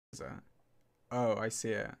Is that? Oh, I see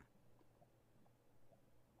it.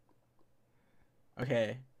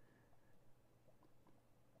 Okay.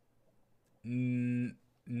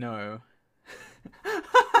 No.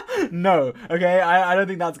 No. Okay, I don't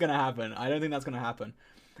think that's gonna happen. I don't think that's gonna happen.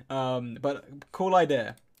 But cool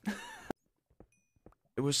idea.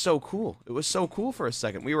 It was so cool. It was so cool for a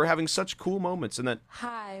second. We were having such cool moments, and then...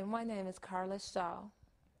 Hi, my name is Carla Shaw.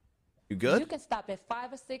 You good? You can stop at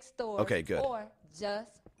 5 or 6 stores. Okay, good. Or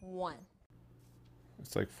just one.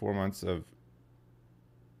 It's like 4 months of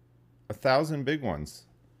 1,000 big ones.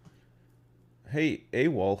 Hey,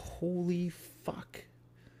 AWOL, holy fuck.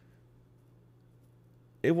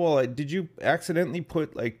 AWOL, did you accidentally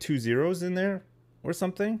put like 2 zeros in there or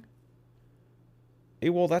something?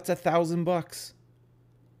 AWOL, that's $1,000.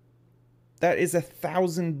 That is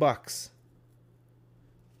 $1,000.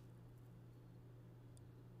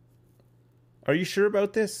 Are you sure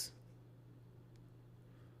about this?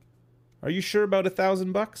 Are you sure about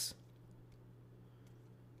 $1,000?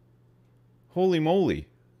 Holy moly.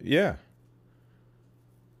 Yeah.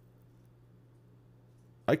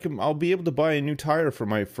 I'll be able to buy a new tire for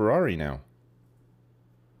my Ferrari now.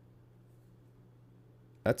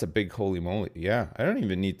 That's a big holy moly. Yeah, I don't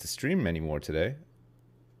even need to stream anymore today.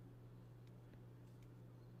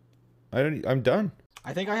 I'm done.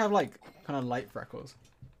 I think I have like kind of light freckles.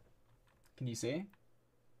 Can you see?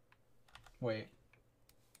 Wait.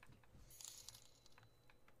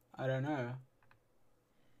 I don't know.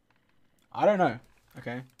 I don't know.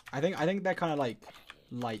 Okay. I think they're kind of like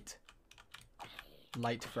light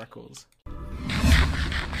freckles.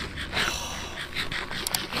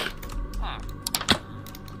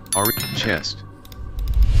 Chest.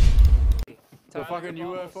 The fucking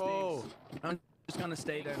UFO. I'm just gonna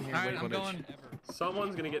stay down here. Alright, I'm going.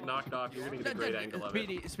 Someone's gonna get knocked off. You're gonna get a great angle of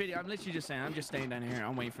it. Speedy, I'm literally just saying. I'm just staying down here.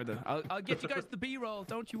 I'm waiting for the. I'll get you guys the B-roll.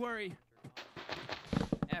 Don't you worry.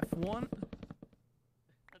 F1.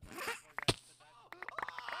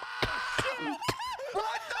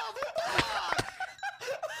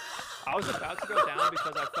 I was about to go down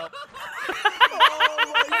because I felt.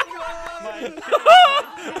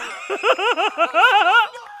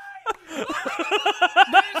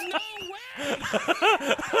 There's no way.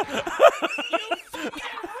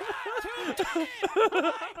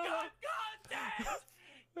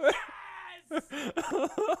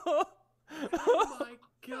 Oh my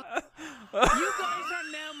god! You guys are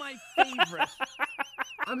now my favorite.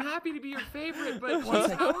 I'm happy to be your favorite, but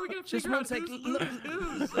how are we gonna figure out who's?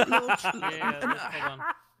 Yeah, hold on.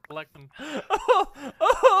 Collect them.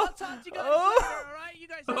 I'll talk to you guys later, alright? You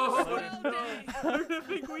guys have a swell day. They're gonna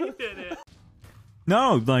think we did it.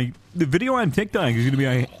 No, like, the video on TikTok is going to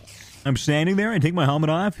be, I'm standing there, I take my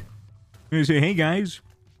helmet off, and I say, hey guys,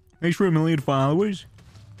 thanks for 1 million followers.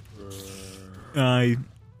 Hey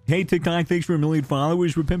TikTok, thanks for 1 million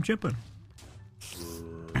followers for Pimp Chippin'.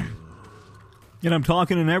 And I'm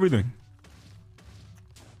talking and everything.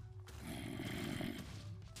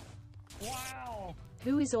 Wow.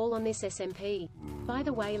 Who is all on this SMP? By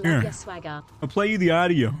the way, love Here. your swagger. I'll play you the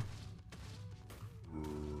audio.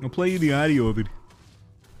 I'll play you the audio of it.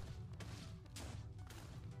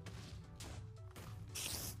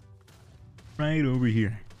 Right over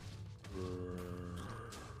here.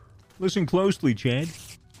 Listen closely, Chad.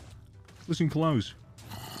 Listen close.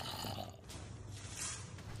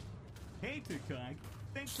 Hey TikTok,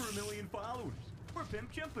 thanks for 1 million followers. We're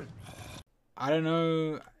Pimp Chimpin'. I don't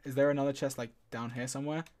know. Is there another chest like down here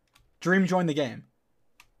somewhere? Dream joined the game.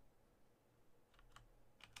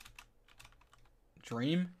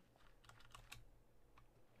 Dream?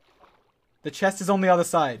 The chest is on the other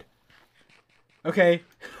side. Okay.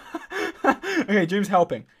 Okay, Dream's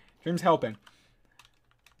helping. Dream's helping.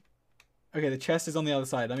 Okay, the chest is on the other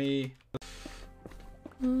side. Let me...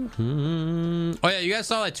 Oh yeah, you guys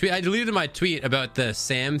saw that tweet? I deleted my tweet about the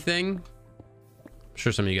Sam thing. I'm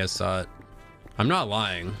sure some of you guys saw it. I'm not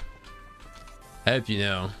lying. I hope you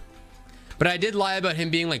know. But I did lie about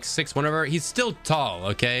him being like 6'1", whatever. He's still tall,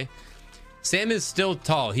 okay? Sam is still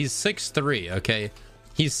tall. He's 6'3", okay?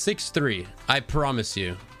 He's 6'3". I promise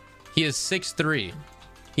you. He is 6'3".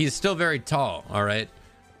 He's still very tall, all right?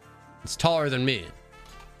 It's taller than me.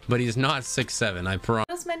 But he's not 6'7", I promise.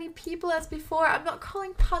 As many people as before. I'm not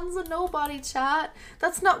calling puns a nobody, chat.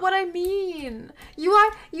 That's not what I mean. You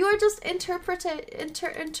are just interpret.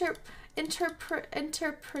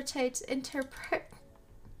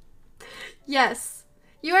 Yes.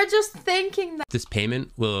 You are just thinking that This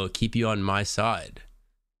payment will keep you on my side.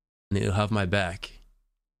 And you'll have my back.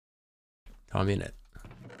 I mean it.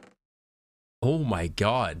 Oh my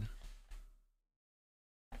god.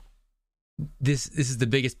 This is the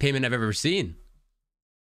biggest payment I've ever seen.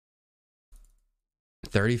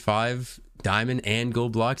 35 diamond and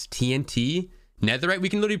gold blocks, TNT, netherite. We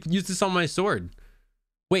can literally use this on my sword.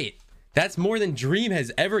 Wait, that's more than Dream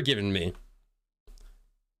has ever given me.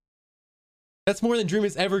 That's more than Dream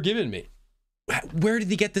has ever given me. Where did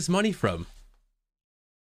he get this money from?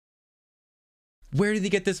 Where did he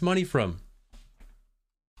get this money from?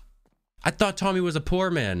 I thought Tommy was a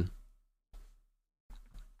poor man.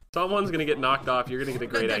 Someone's gonna get knocked off. You're gonna get a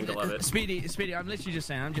great angle of it. Speedy, I'm literally just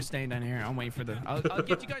saying. I'm just staying down here. I'm waiting for the. I'll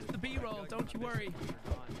get you guys the B-roll. Don't you worry.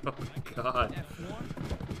 Oh my god.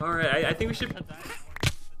 All right, I think we should. What the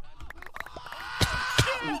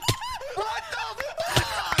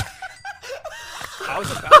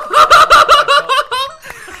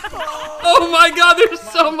Oh my god, there's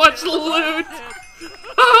so much loot!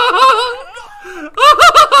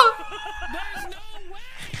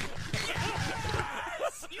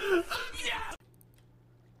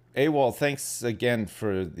 AWOL, thanks again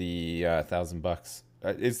for the $1,000.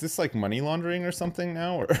 Is this like money laundering or something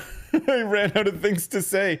now? Or I ran out of things to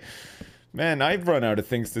say. Man, I've run out of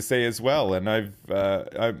things to say as well, and I'm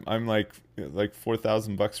like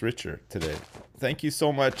 $4,000 richer today. Thank you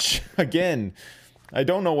so much again. I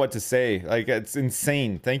don't know what to say. Like, it's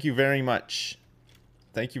insane. Thank you very much.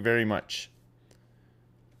 Thank you very much.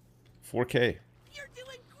 4K.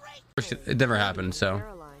 It never happened, so.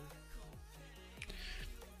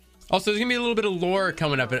 Also, there's gonna be a little bit of lore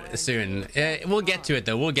coming up soon. We'll get to it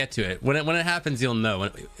though. We'll get to it. When it happens, you'll know.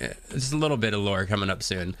 Just a little bit of lore coming up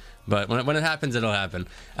soon. But when it happens, it'll happen.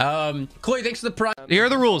 Chloe, thanks for the prime. Here are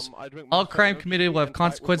the rules. All crime committed will have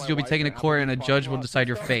consequences. You'll be taken to court, and a judge will decide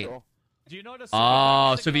your fate.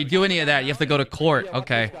 Oh, so if you do any of that, you have to go to court.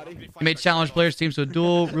 Okay. You may challenge players' teams to a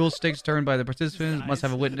duel. Rules stakes determined by the participants. Must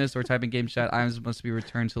have a witness or type in game chat. Items must be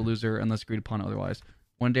returned to the loser unless agreed upon otherwise.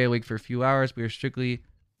 1 day a week for a few hours. We are strictly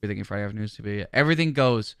everything Friday afternoons to be. Everything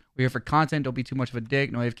goes. We're here for content. Don't be too much of a dick.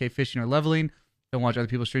 No AFK fishing or leveling. Don't watch other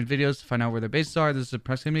people's stream videos to find out where their bases are. This is a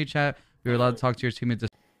proximity chat. You're allowed to talk to your teammates.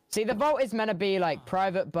 See, the vote is meant to be like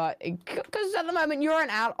private, but because at the moment you're an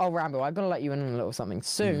out. Oh, Rambo, I'm gonna let you in on a little something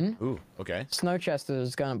soon. Ooh, okay. Snowchester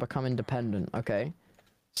is gonna become independent. Okay,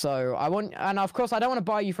 so I want, and of course I don't want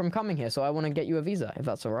to buy you from coming here, so I want to get you a visa if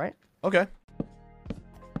that's all right. Okay.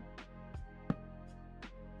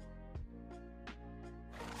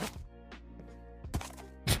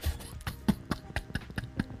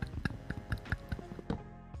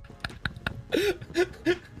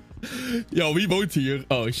 Yo, we both hier.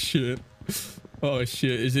 Oh shit. Oh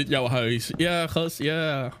shit. Is dit jouw huis? Ja, gast,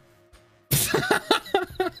 ja.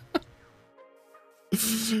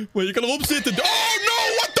 Maar je kan erop zitten. Oh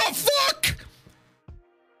no, what the